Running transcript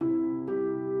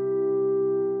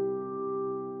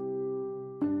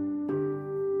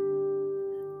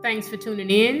Thanks for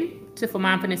tuning in to For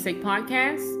Mindfulness Sake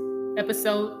Podcast,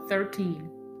 episode 13.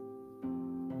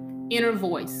 Inner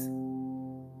Voice.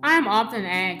 I am often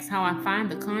asked how I find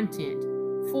the content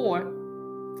for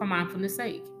Mindfulness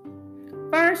Sake.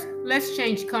 First, let's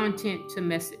change content to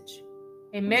message.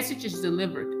 A message is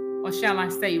delivered, or shall I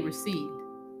say received.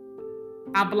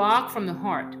 I blog from the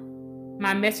heart.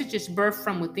 My message is birthed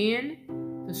from within.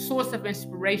 The source of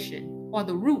inspiration, or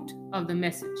the root of the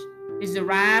message, is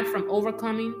derived from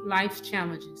overcoming life's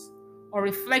challenges or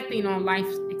reflecting on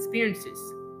life's experiences.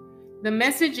 The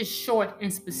message is short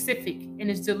and specific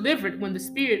and is delivered when the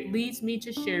Spirit leads me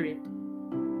to share it.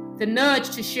 The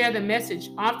nudge to share the message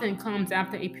often comes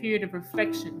after a period of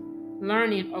reflection,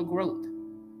 learning, or growth.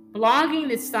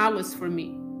 Blogging is solace for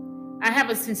me. I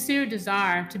have a sincere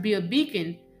desire to be a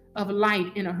beacon of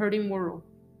light in a hurting world.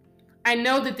 I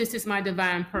know that this is my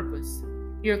divine purpose.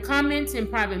 Your comments and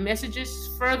private messages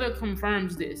further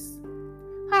confirms this.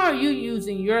 How are you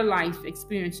using your life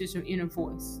experiences or inner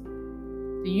voice?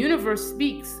 The universe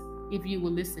speaks if you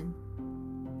will listen.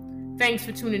 Thanks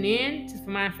for tuning in to For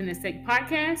Mindfulness Sake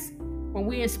Podcast, where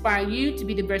we inspire you to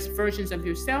be the best versions of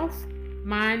yourself,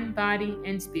 mind, body,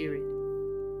 and spirit.